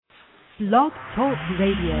Blog Talk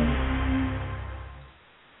Radio.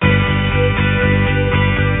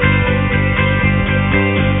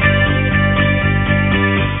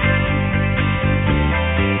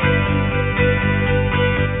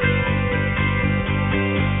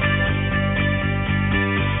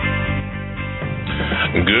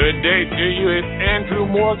 Good day to you. It's Andrew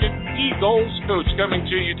Morgan, the Goals Coach, coming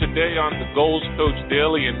to you today on the Goals Coach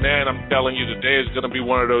Daily. And man, I'm telling you, today is going to be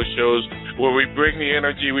one of those shows where we bring the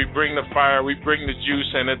energy, we bring the fire, we bring the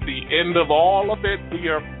juice, and at the end of all of it, we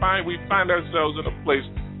find ourselves in a place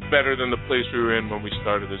better than the place we were in when we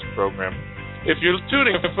started this program. If you're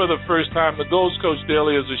tuning in for the first time, the Goals Coach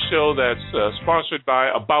Daily is a show that's sponsored by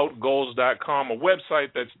AboutGoals.com, a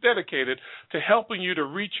website that's dedicated to helping you to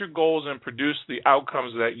reach your goals and produce the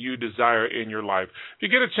outcomes that you desire in your life. If you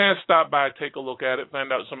get a chance, stop by, take a look at it,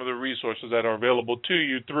 find out some of the resources that are available to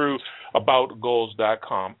you through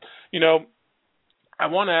AboutGoals.com. You know, I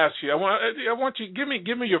want to ask you, I want you, give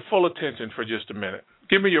me your full attention for just a minute.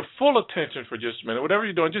 Give me your full attention for just a minute. Whatever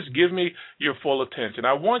you're doing, just give me your full attention.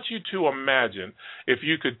 I want you to imagine if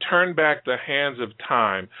you could turn back the hands of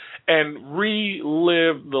time and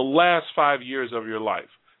relive the last 5 years of your life.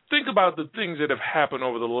 Think about the things that have happened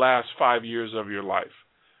over the last 5 years of your life.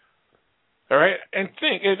 All right? And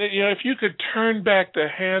think, if you could turn back the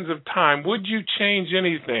hands of time, would you change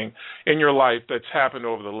anything in your life that's happened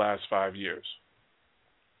over the last 5 years?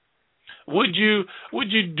 Would you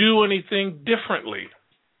do anything differently?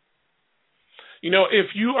 You know,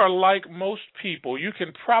 if you are like most people, you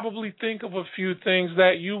can probably think of a few things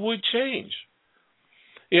that you would change.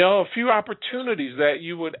 You know, a few opportunities that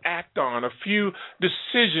you would act on, a few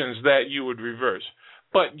decisions that you would reverse.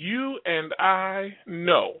 But you and I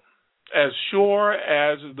know, as sure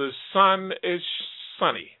as the sun is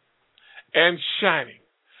sunny and shining,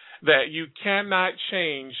 that you cannot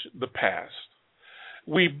change the past.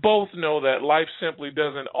 We both know that life simply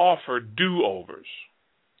doesn't offer do-overs.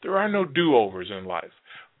 There are no do-overs in life.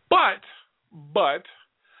 But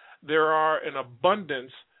there are an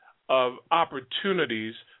abundance of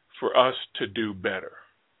opportunities for us to do better.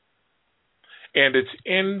 And it's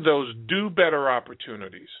in those do-better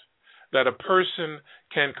opportunities that a person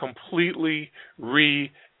can completely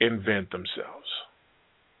reinvent themselves.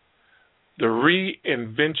 The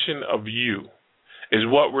reinvention of you is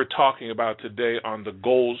what we're talking about today on the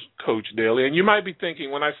Goals Coach Daily. And you might be thinking,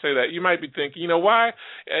 when I say that, you might be thinking,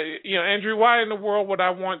 Andrew, why in the world would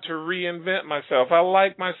I want to reinvent myself? I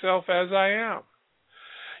like myself as I am.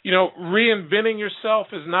 You know, reinventing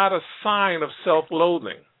yourself is not a sign of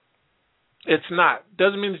self-loathing. It's not.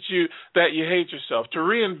 Doesn't mean that you hate yourself. To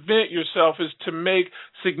reinvent yourself is to make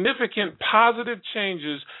significant positive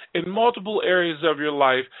changes in multiple areas of your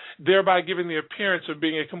life, thereby giving the appearance of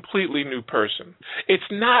being a completely new person. It's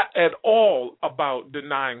not at all about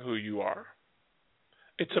denying who you are.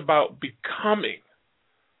 It's about becoming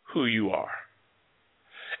who you are.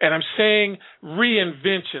 And I'm saying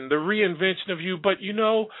reinvention, the reinvention of you. But you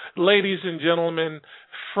know, ladies and gentlemen,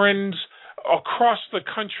 friends across the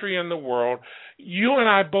country and the world, you and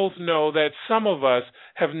I both know that some of us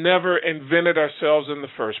have never invented ourselves in the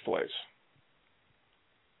first place.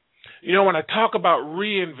 You know, when I talk about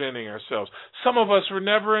reinventing ourselves, some of us were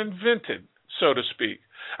never invented, so to speak.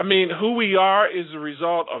 I mean, who we are is the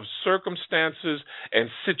result of circumstances and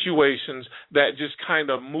situations that just kind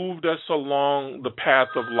of moved us along the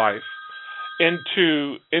path of life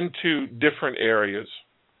into different areas.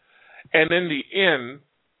 And in the end,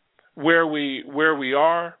 where we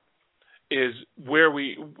are is where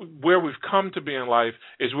we've come to be in life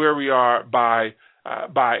is where we are by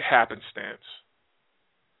happenstance.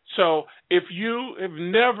 So if you have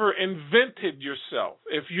never invented yourself,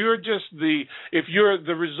 if you're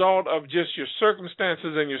the result of just your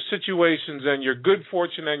circumstances and your situations and your good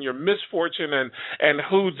fortune and your misfortune and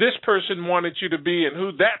who this person wanted you to be and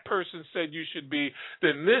who that person said you should be,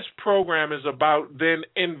 then this program is about then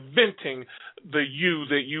inventing the you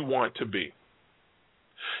that you want to be.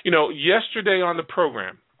 You know, yesterday's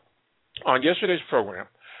program,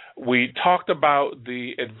 we talked about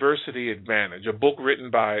the Adversity Advantage, a book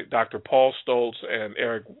written by Dr. Paul Stoltz and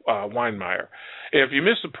Eric Weinmeier. If you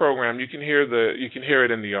missed the program, you can hear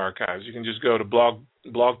it in the archives. You can just go to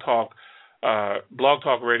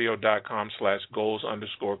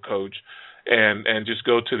blogtalkradio.com/goals_coach and just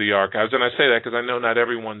go to the archives. And I say that because I know not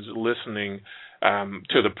everyone's listening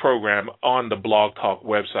to the program on the Blog Talk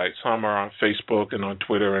website. Some are on Facebook and on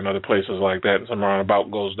Twitter and other places like that, and some are on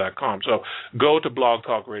AboutGoals.com. So go to Blog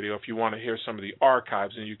Talk Radio if you want to hear some of the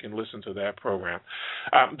archives, and you can listen to that program.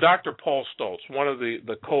 Dr. Paul Stoltz, one of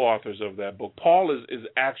the co-authors of that book, Paul is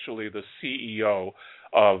actually the CEO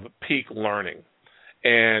of Peak Learning.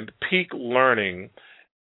 and Peak Learning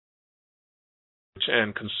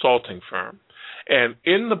and consulting firm. And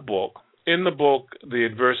in the book, The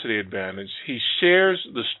Adversity Advantage, he shares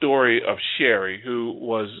the story of Sherry, who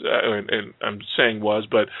was, and I'm saying was,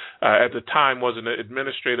 but at the time was an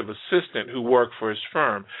administrative assistant who worked for his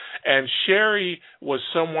firm. And Sherry was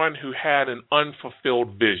someone who had an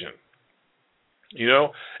unfulfilled vision. You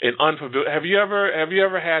know, an unfulfilled. Have you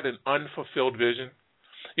ever had an unfulfilled vision?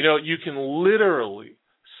 You know, you can literally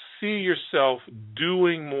see yourself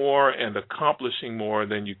doing more and accomplishing more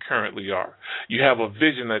than you currently are. You have a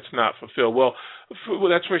vision that's not fulfilled. Well,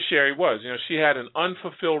 that's where Sherry was. You know, she had an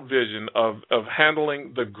unfulfilled vision of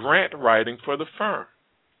handling the grant writing for the firm.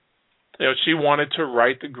 You know, she wanted to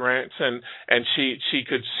write the grants, and she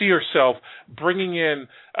could see herself bringing in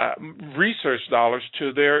research dollars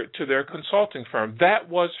to their consulting firm. That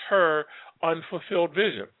was her unfulfilled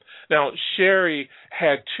vision. Now, Sherry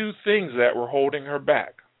had two things that were holding her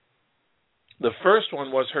back. The first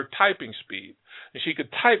one was her typing speed. And she could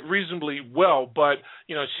type reasonably well, but,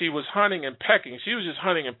 you know, she was hunting and pecking. She was just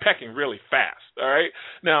hunting and pecking really fast, all right?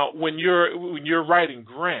 Now, when you're writing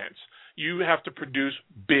grants, you have to produce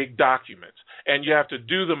big documents, and you have to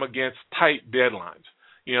do them against tight deadlines.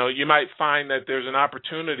 You know, you might find that there's an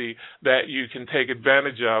opportunity that you can take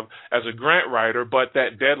advantage of as a grant writer, but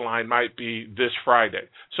that deadline might be this Friday.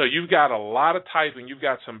 So you've got a lot of typing. You've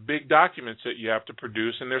got some big documents that you have to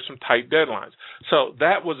produce, and there's some tight deadlines. So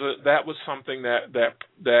that was something that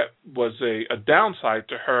was a downside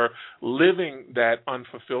to her living that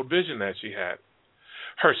unfulfilled vision that she had.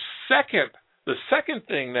 The second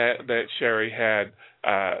thing that Sherry had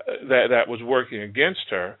that was working against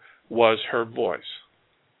her was her voice.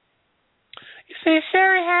 You see,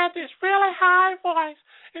 Sherry had this really high voice,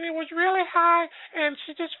 and it was really high, and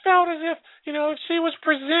she just felt as if, you know, if she was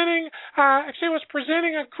presenting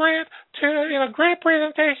a grant a grant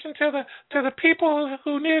presentation to the people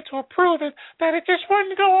who needed to approve it, that it just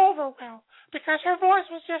wouldn't go over well because her voice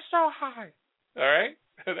was just so high. All right,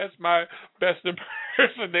 that's my best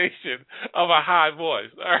impersonation of a high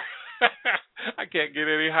voice. All right. I can't get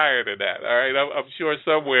any higher than that. All right, I'm sure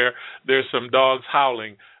somewhere there's some dogs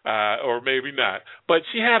howling, or maybe not. But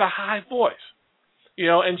she had a high voice, you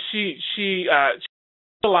know, and she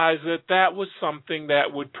realized that was something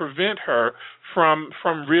that would prevent her from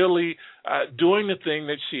really doing the thing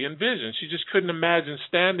that she envisioned. She just couldn't imagine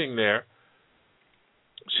standing there.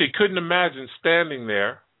 She couldn't imagine standing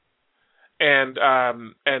there, and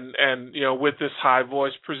you know, with this high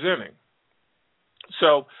voice presenting.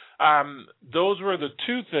 So those were the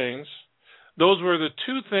two things. Those were the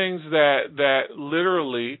two things that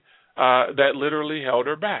literally held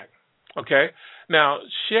her back. Okay. Now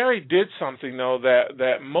Sherry did something though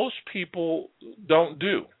that most people don't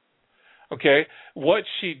do. Okay, what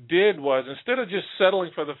she did was, instead of just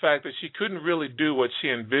settling for the fact that she couldn't really do what she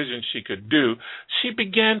envisioned she could do, she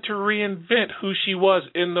began to reinvent who she was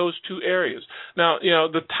in those two areas. Now, you know,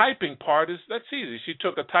 the typing part that's easy. She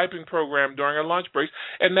took a typing program during her lunch breaks,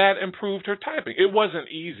 and that improved her typing. It wasn't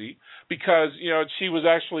easy because, you know, she was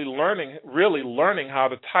actually really learning how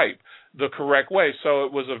to type the correct way. So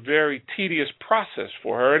it was a very tedious process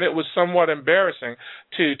for her, and it was somewhat embarrassing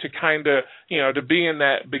to kind of, you know, to be in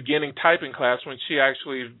that beginning typing class when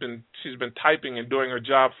she's been typing and doing her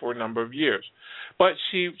job for a number of years. But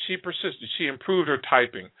she persisted. She improved her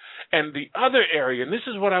typing. And the other area, and this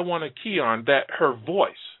is what I want to key on, that her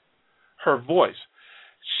voice.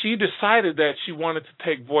 She decided that she wanted to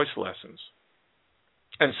take voice lessons.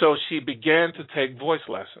 And so she began to take voice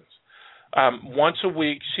lessons. Once a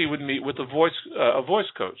week, she would meet with a voice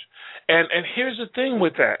coach, and here's the thing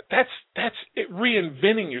with that. That's it,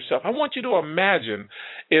 reinventing yourself. I want you to imagine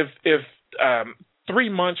if 3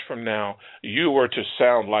 months from now you were to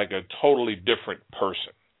sound like a totally different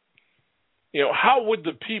person. You know, how would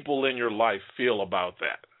the people in your life feel about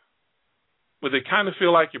that? Would they kind of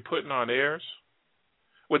feel like you're putting on airs?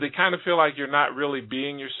 Would they kind of feel like you're not really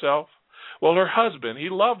being yourself? Well, her husband, he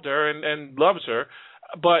loved her and loves her.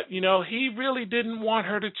 But, you know, he really didn't want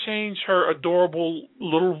her to change her adorable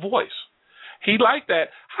little voice. He liked that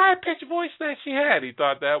high-pitched voice that she had. He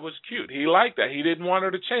thought that was cute. He liked that. He didn't want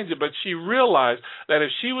her to change it. But she realized that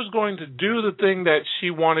if she was going to do the thing that she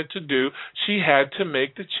wanted to do, she had to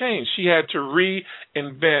make the change. She had to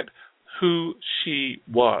reinvent who she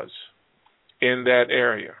was in that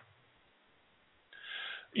area.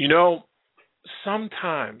 You know,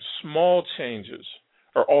 sometimes small changes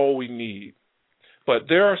are all we need. But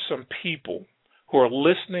there are some people who are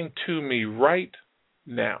listening to me right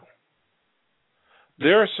now.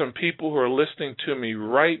 There are some people who are listening to me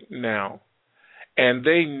right now, and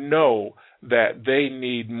they know that they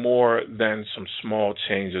need more than some small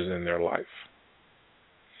changes in their life.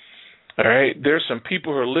 All right, there's some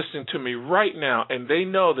people who are listening to me right now, and they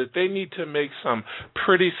know that they need to make some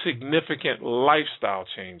pretty significant lifestyle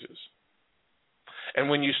changes. And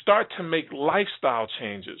when you start to make lifestyle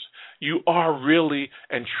changes, you are really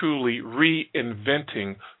and truly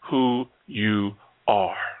reinventing who you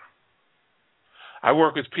are. I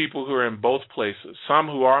work with people who are in both places, some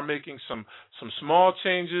who are making some small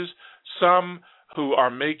changes, some who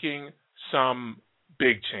are making some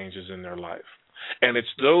big changes in their life. And it's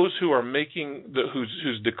those who are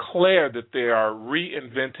who's declared that they are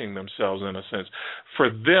reinventing themselves in a sense. For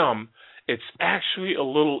them, it's actually a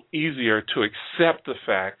little easier to accept the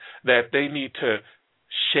fact that they need to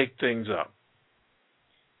shake things up.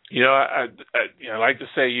 You know, I like to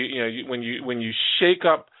say, when you shake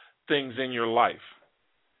up things in your life,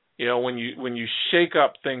 when you shake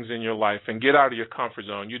up things in your life and get out of your comfort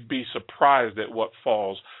zone, you'd be surprised at what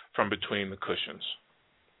falls from between the cushions.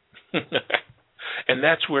 And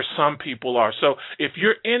that's where some people are. So if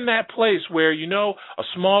you're in that place where, a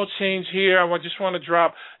small change here, I just want to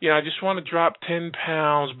drop 10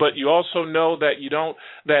 pounds, but you also know that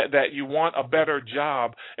that you want a better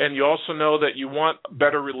job, and you also know that you want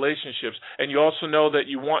better relationships, and you also know that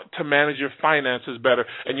you want to manage your finances better,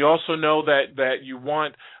 and you also know that you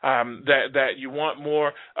want that you want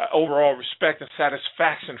more overall respect and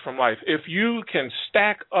satisfaction from life. If you can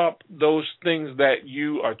stack up those things that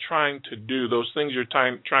you are trying to do, those things you're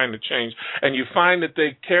trying to change, and you find that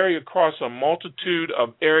they carry across a multitude of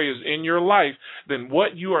areas in your life, then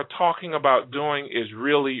what you are talking about doing is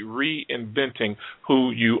really reinventing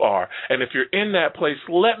who you are. And if you're in that place,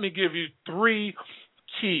 let me give you three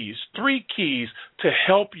keys to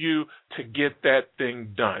help you to get that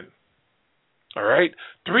thing done. All right?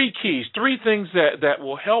 3 keys, 3 things that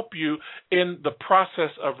will help you in the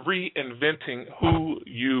process of reinventing who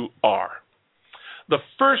you are. The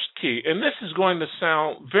first key, and this is going to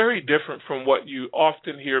sound very different from what you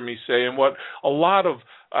often hear me say and what a lot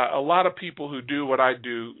of people who do what I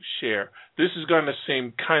do share. This is going to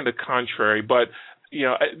seem kind of contrary, but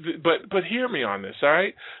hear me on this, all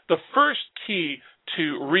right? The first key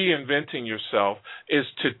to reinventing yourself is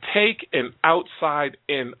to take an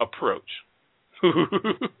outside-in approach.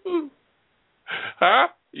 Huh?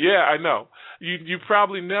 Yeah, I know. You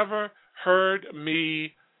probably never heard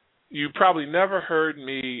me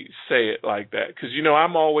say it like that, because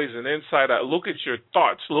I'm always an inside out. Look at your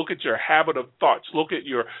thoughts, look at your habit of thoughts, look at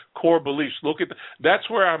your core beliefs, that's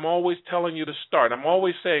where I'm always telling you to start. I'm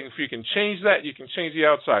always saying if you can change that, you can change the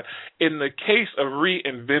outside. In the case of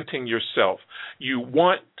reinventing yourself, you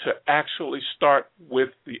want to actually start with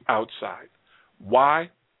the outside. Why?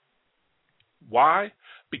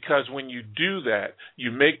 Because when you do that,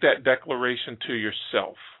 you make that declaration to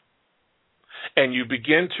yourself. And you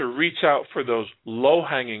begin to reach out for those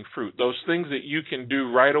low-hanging fruit, those things that you can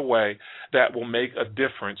do right away that will make a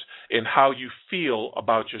difference in how you feel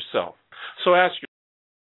about yourself. So ask yourself,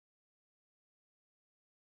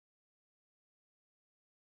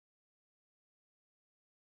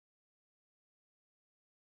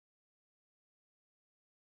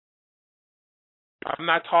 I'm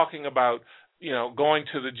not talking about going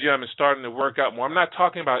to the gym and starting to work out more. I'm not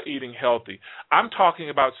talking about eating healthy. I'm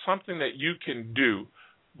talking about something that you can do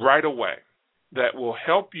right away that will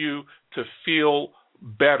help you to feel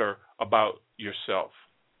better about yourself,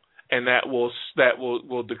 and that will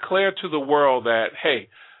declare to the world that, hey,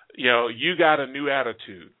 you got a new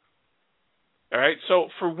attitude. All right. So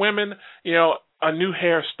for women, a new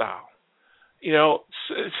hairstyle,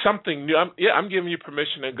 something new. I'm giving you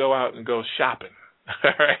permission to go out and go shopping.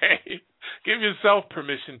 All right. Give yourself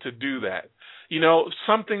permission to do that.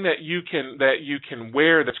 Something that you can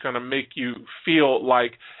wear that's going to make you feel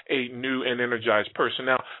like a new and energized person.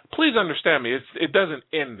 Now, please understand me. It doesn't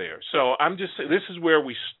end there. So I'm just saying this is where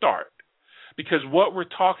we start, because what we're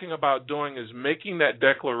talking about doing is making that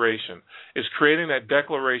declaration, is creating that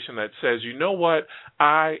declaration that says, you know what,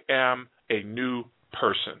 I am a new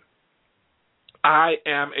person. I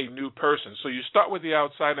am a new person. So you start with the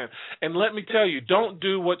outside in. And let me tell you, don't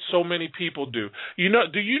do what so many people do.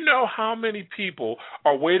 Do you know how many people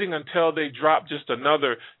are waiting until they drop just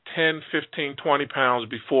another 10, 15, 20 pounds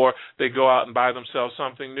before they go out and buy themselves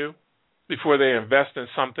something new? Before they invest in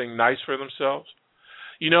something nice for themselves?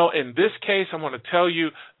 In this case, I'm going to tell you,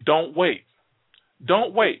 don't wait.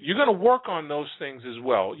 Don't wait. You're going to work on those things as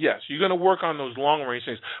well. Yes, you're going to work on those long-range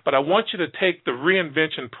things. But I want you to take the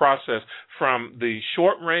reinvention process from the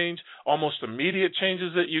short-range, almost immediate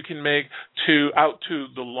changes that you can make out to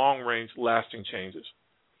the long-range, lasting changes.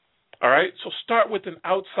 All right? So start with an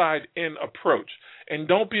outside-in approach. And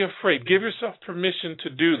don't be afraid. Give yourself permission to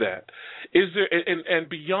do that. Is there, and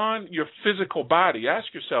beyond your physical body,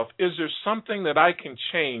 ask yourself, is there something that I can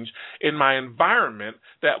change in my environment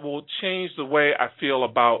that will change the way I feel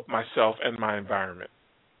about myself and my environment?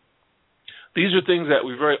 These are things that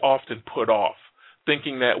we very often put off,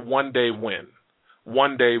 thinking that one day when,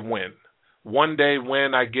 one day when. One day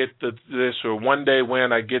when I get this, or one day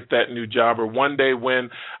when I get that new job, or one day when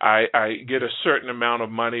I get a certain amount of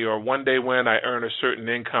money, or one day when I earn a certain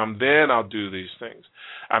income, then I'll do these things.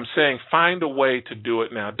 I'm saying find a way to do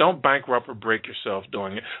it now. Don't bankrupt or break yourself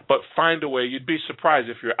doing it, but find a way. You'd be surprised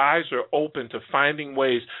if your eyes are open to finding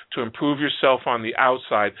ways to improve yourself on the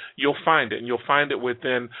outside. You'll find it, and you'll find it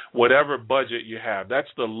within whatever budget you have. That's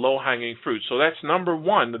the low-hanging fruit. So that's number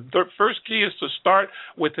one. The first key is to start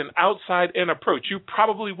with an outside-in approach. You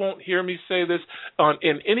probably won't hear me say this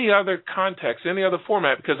in any other context, any other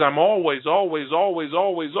format, because I'm always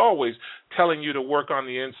telling you to work on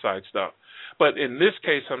the inside stuff. But in this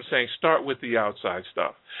case, I'm saying start with the outside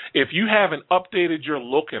stuff. If you haven't updated your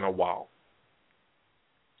look in a while,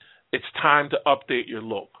 it's time to update your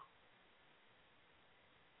look.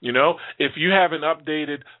 You know, if you haven't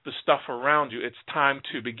updated the stuff around you, it's time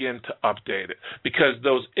to begin to update it, because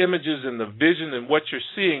those images and the vision and what you're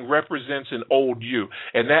seeing represents an old you,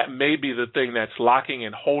 and that may be the thing that's locking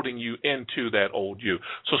and holding you into that old you.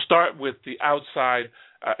 So start with the outside,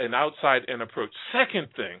 an outside-in approach.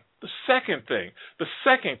 The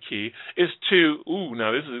second key is to,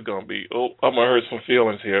 now this is going to be, I'm going to hurt some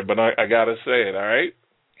feelings here, but I got to say it, all right?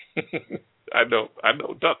 I know,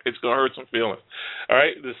 Duck, it's going to hurt some feelings. All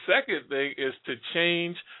right, the second thing is to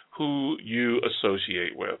change who you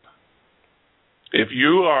associate with. If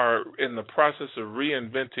you are in the process of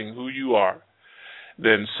reinventing who you are,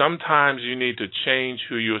 then sometimes you need to change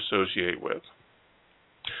who you associate with.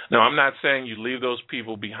 Now, I'm not saying you leave those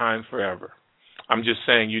people behind forever. I'm just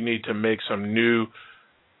saying you need to make some new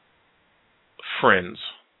friends.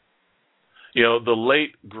 You know, the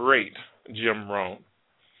late, great Jim Rohn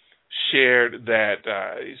shared that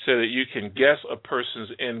he said that you can guess a person's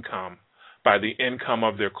income by the income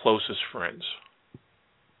of their closest friends.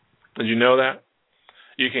 Did you know that?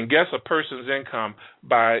 You can guess a person's income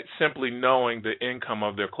by simply knowing the income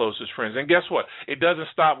of their closest friends. And guess what? It doesn't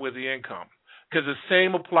stop with the income, because the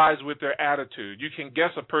same applies with their attitude. You can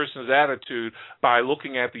guess a person's attitude by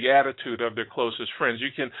looking at the attitude of their closest friends.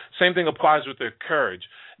 Same thing applies with their courage,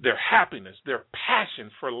 their happiness, their passion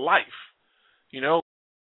for life. You know,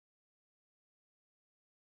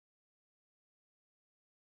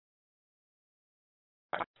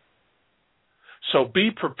 so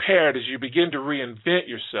be prepared as you begin to reinvent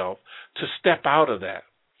yourself to step out of that.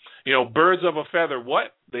 You know, birds of a feather,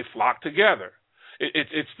 what? They flock together.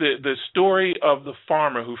 It's the story of the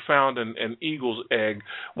farmer who found an eagle's egg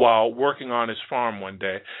while working on his farm one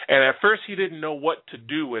day. And at first he didn't know what to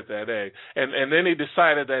do with that egg. And then he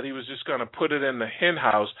decided that he was just going to put it in the hen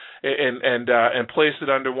house and place it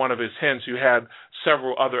under one of his hens who had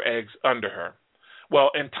several other eggs under her.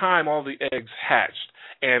 Well, in time, all the eggs hatched.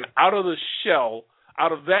 And out of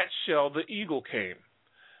that shell, the eagle came.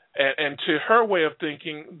 And to her way of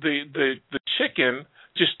thinking, the chicken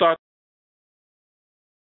just thought,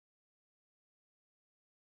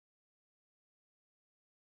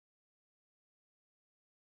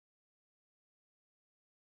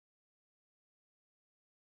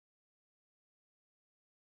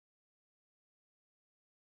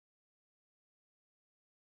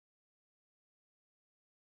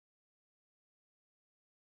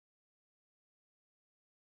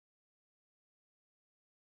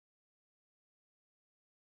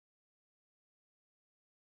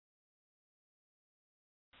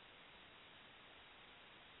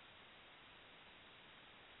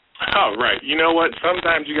 oh, right. You know what?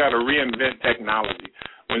 Sometimes you got to reinvent technology.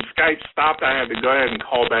 When Skype stopped, I had to go ahead and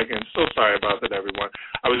call back in. So sorry about that, everyone.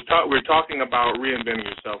 We were talking about reinventing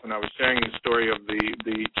yourself, and I was sharing the story of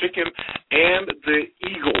the chicken and the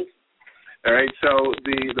eagle. All right. So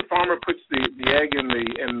the farmer puts the egg in the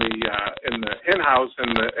hen house,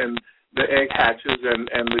 and the egg hatches, and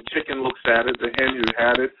the chicken looks at it. The hen who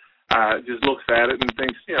had it just looks at it and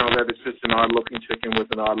thinks, that it's just an odd-looking chicken with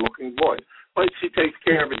an odd-looking voice. But she takes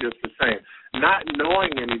care of it just the same. Not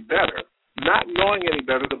knowing any better,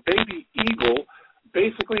 the baby eagle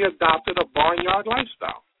basically adopted a barnyard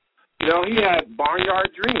lifestyle. He had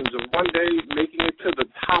barnyard dreams of one day making it to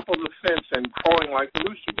the top of the fence and crowing like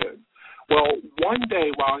Lucy did. Well, one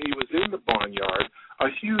day while he was in the barnyard, a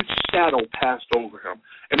huge shadow passed over him,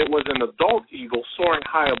 and it was an adult eagle soaring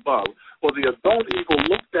high above. Well, the adult eagle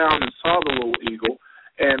looked down and saw the little eagle,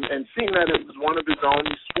 And seeing that it was one of his own,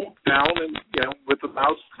 he swooped down and, with a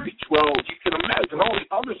loud screech. Well, you can imagine all the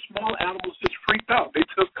other small animals just freaked out. They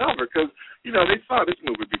took cover because, they saw this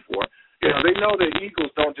movie before. They know that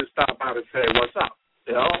eagles don't just stop by to say, what's up?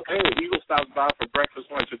 Okay, the eagle stops by for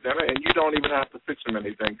breakfast, lunch, or dinner, and you don't even have to fix him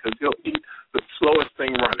anything because he'll eat the slowest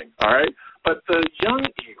thing running, all right? But the young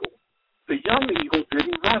eagle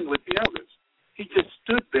didn't run with the others. He just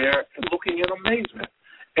stood there looking in amazement.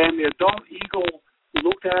 And the adult eagle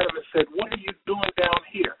looked at him and said, what are you doing down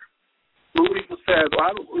here? Blue eagle said, well,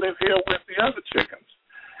 I live here with the other chickens.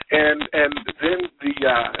 And then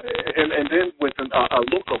then with a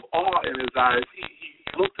look of awe in his eyes,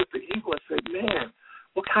 he looked at the eagle and said, man,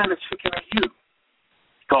 what kind of chicken are you?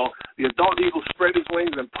 So the adult eagle spread his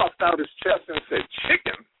wings and puffed out his chest and said,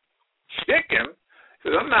 chicken? Chicken? He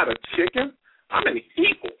said, I'm not a chicken. I'm an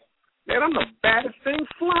eagle. Man, I'm the baddest thing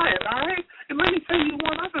flying, all right? And let me tell you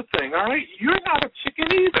one other thing, all right? You're not a chicken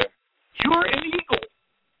either. You're an eagle.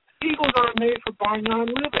 Eagles are made for barnyard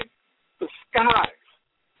living. The skies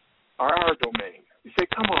are our domain. You say,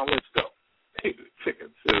 come on, let's go. Hey, the chicken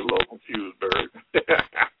said, a little confused bird.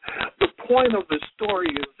 The point of the story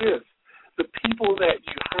is this. The people that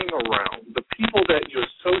you hang around, the people that you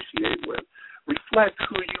associate with, reflect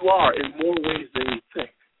who you are in more ways than you think.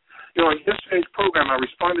 In yesterday's program, I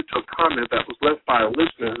responded to a comment that was left by a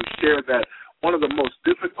listener who shared that one of the most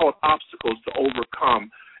difficult obstacles to overcome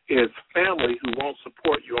is family who won't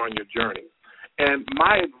support you on your journey. And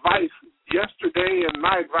my advice yesterday and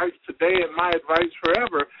my advice today and my advice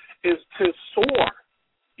forever is to soar,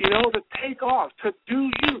 to take off, to do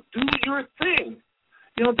your thing.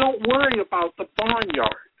 Don't worry about the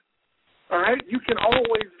barnyard. All right? You can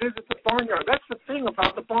always visit the barnyard. That's the thing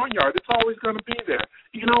about the barnyard. It's always going to be there.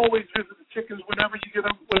 You can always visit the chickens whenever you have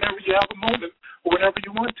a moment or whenever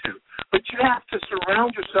you want to. But you have to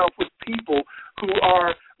surround yourself with people who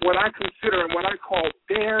are what I consider and what I call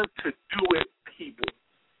dare to do it people.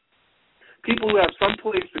 People who have some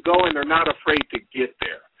place to go and they're not afraid to get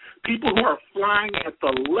there. People who are flying at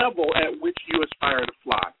the level at which you aspire to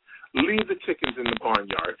fly. Leave the chickens in the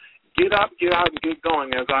barnyard. Get up, get out, and get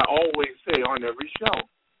going, as I always say on every show.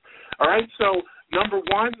 All right, so number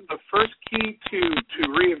one, the first key to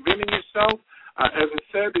reinventing yourself, as I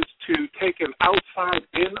said, is to take an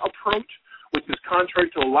outside-in approach, which is contrary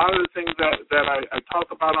to a lot of the things that I talk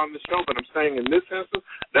about on the show, but I'm saying in this instance,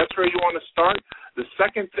 that's where you want to start. The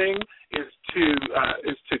second thing is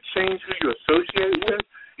to change who you associate with.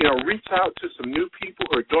 Reach out to some new people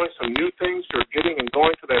who are doing some new things, who are getting and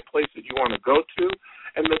going to that place that you want to go to.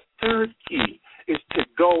 And the third key is to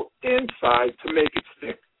go inside to make it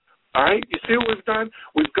stick. All right? You see what we've done?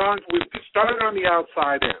 We've started on the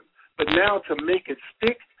outside in, but now to make it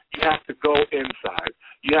stick, you have to go inside.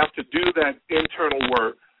 You have to do that internal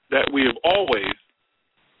work that we all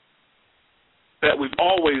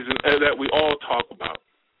talk about.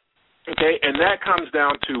 Okay? And that comes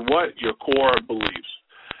down to what? Your core beliefs.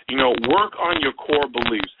 Work on your core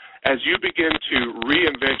beliefs. As you begin to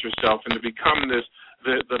reinvent yourself and to become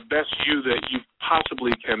the best you that you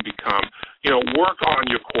possibly can become, work on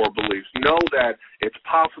your core beliefs. Know that it's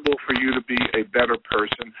possible for you to be a better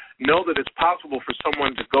person. Know that it's possible for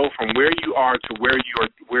someone to go from where you are to where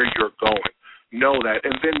you're going. Know that,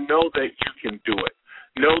 and then know that you can do it.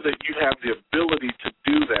 Know that you have the ability to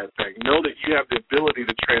do that thing. Know that you have the ability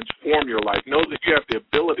to transform your life. Know that you have the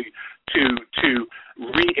ability to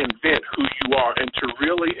reinvent who you are and to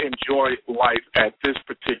really enjoy life at this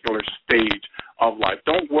particular stage of life.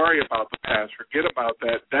 Don't worry about the past. Forget about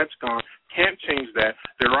that. That's gone. Can't change that.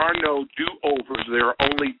 There are no do-overs. There are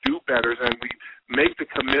only do-betters, and we make the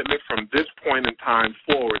commitment from this point in time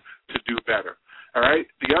forward to do better. All right?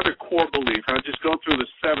 The other core belief, and I'll just go through the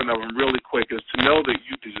 7 of them really quick, is to know that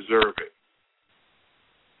you deserve it.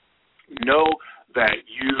 Know that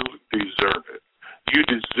you deserve it. You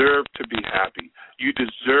deserve to be happy. You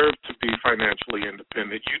deserve to be financially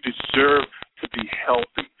independent. You deserve to be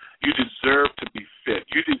healthy. You deserve to be fit.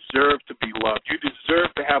 You deserve to be loved. You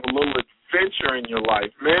deserve to have a little adventure in your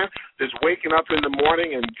life, man. There's waking up in the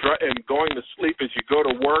morning and going to sleep as you go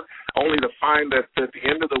to work, only to find that at the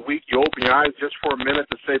end of the week you open your eyes just for a minute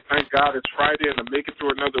to say, thank God it's Friday, and to make it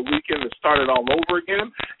through another weekend and start it all over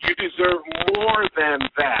again. You deserve more than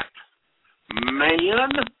that,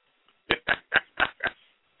 man.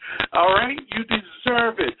 All right? You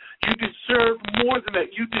deserve it. You deserve more than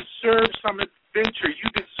that. You deserve some adventure. You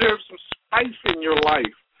deserve some spice in your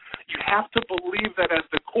life. You have to believe that at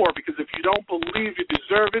the core, because if you don't believe you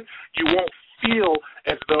deserve it, you won't feel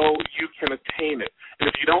as though you can attain it. And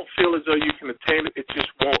if you don't feel as though you can attain it, it just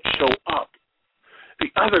won't show up.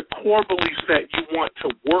 The other core beliefs that you want to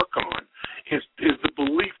work on is the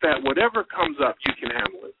belief whatever comes up, you can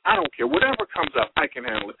handle it. I don't care. Whatever comes up, I can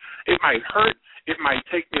handle it. It might hurt. It might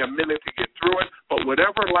take me a minute to get through it, but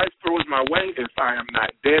whatever life throws my way, if I am not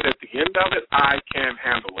dead at the end of it, I can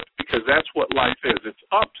handle it, because that's what life is. It's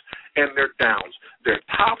ups and they're downs. They're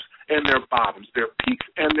tops and they're bottoms. They're peaks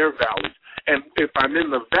and they're valleys. And if I'm in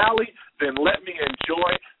the valley, then let me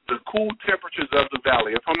enjoy the cool temperatures of the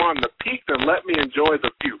valley. If I'm on the peak, then let me enjoy the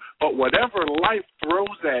view. But whatever life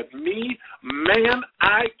throws at me, man,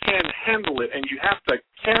 I can handle it. And you have to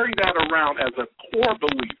carry that around as a core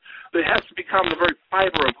belief. It has to become the very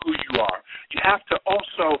fiber of who you are. You have to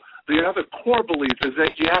also, the other core belief is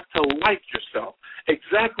that you have to like yourself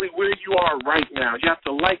exactly where you are right now. You have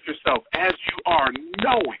to like yourself as you are,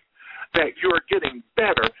 knowing that you're getting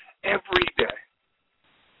better every day.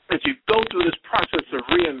 As you go through this process of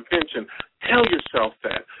reinvention, tell yourself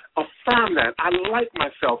that. Affirm that. I like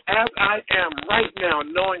myself as I am right now,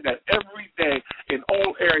 knowing that every day in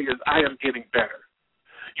all areas I am getting better.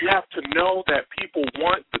 You have to know that people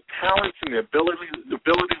want the talents and the abilities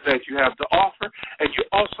that you have to offer, and you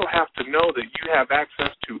also have to know that you have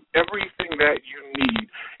access to everything that you need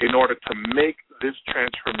in order to make this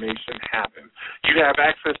transformation happen. You have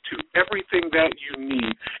access to everything that you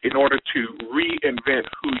need in order to reinvent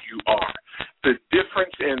who you are. The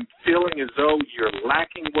difference in feeling as though you're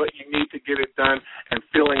lacking what you need to get it done and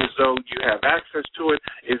feeling as though you have access to it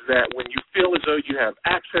is that when you feel as though you have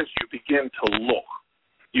access, you begin to look.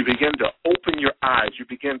 You begin to open your eyes. You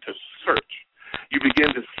begin to search. You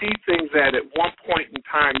begin to see things that at one point in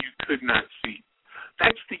time you could not see.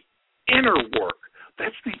 That's the inner work.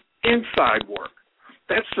 That's the inside work.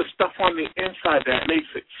 That's the stuff on the inside that makes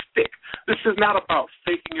it stick. This is not about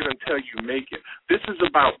faking it until you make it. This is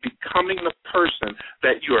about becoming the person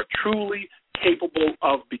that you are truly capable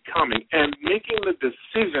of becoming and making the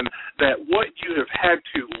decision that what you have had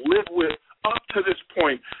to live with up to this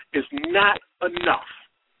point is not enough.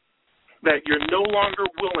 That you're no longer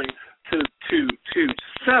willing to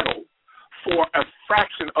settle for a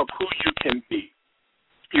fraction of who you can be.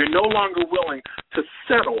 You're no longer willing to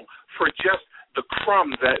settle for just the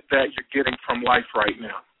crumbs that you're getting from life right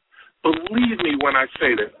now. Believe me when I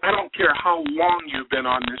say this. I don't care how long you've been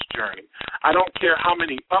on this journey. I don't care how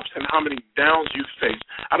many ups and how many downs you've faced.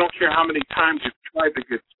 I don't care how many times you've tried to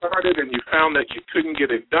get started and you found that you couldn't get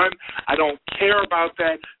it done. I don't care about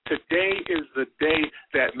that. Today is the day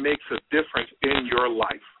that makes a difference in your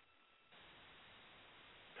life.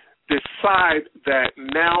 Decide that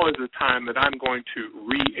now is the time that I'm going to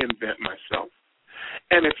reinvent myself.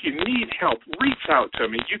 And if you need help, reach out to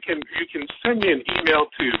me. You can send me an email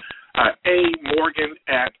to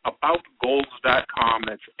amorgan@aboutgoals.com.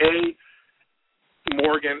 That's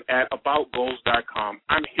amorgan@aboutgoals.com.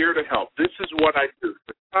 I'm here to help. This is what I do.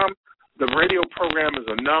 For some, the radio program is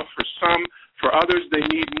enough. For some, for others, they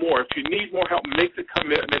need more. If you need more help, make the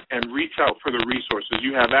commitment and reach out for the resources.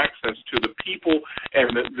 You have access to the people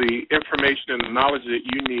and the information and the knowledge that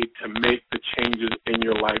you need to make the changes in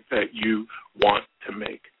your life that you want to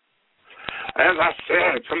make. As I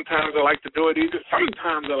said, sometimes I like to do it easy,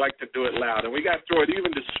 sometimes I like to do it loud, and we got through it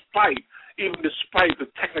even despite the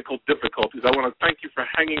technical difficulties. I want to thank you for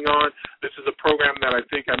hanging on. This is a program that I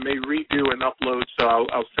think I may redo and upload, so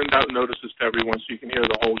I'll send out notices to everyone so you can hear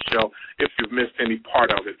the whole show if you've missed any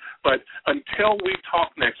part of it. But until we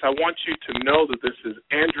talk next, I want you to know that this is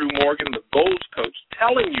Andrew Morgan, the Goals Coach,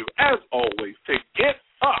 telling you, as always, to get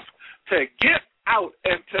up, to get out,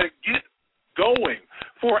 and to get going.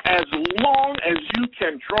 For as long as you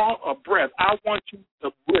can draw a breath, I want you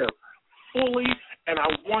to live fully, and I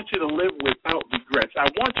want you to live without regrets. I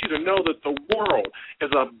want you to know that the world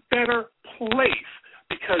is a better place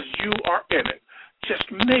because you are in it.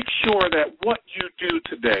 Just make sure that what you do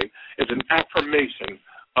today is an affirmation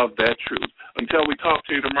of that truth. Until we talk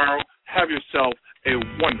to you tomorrow,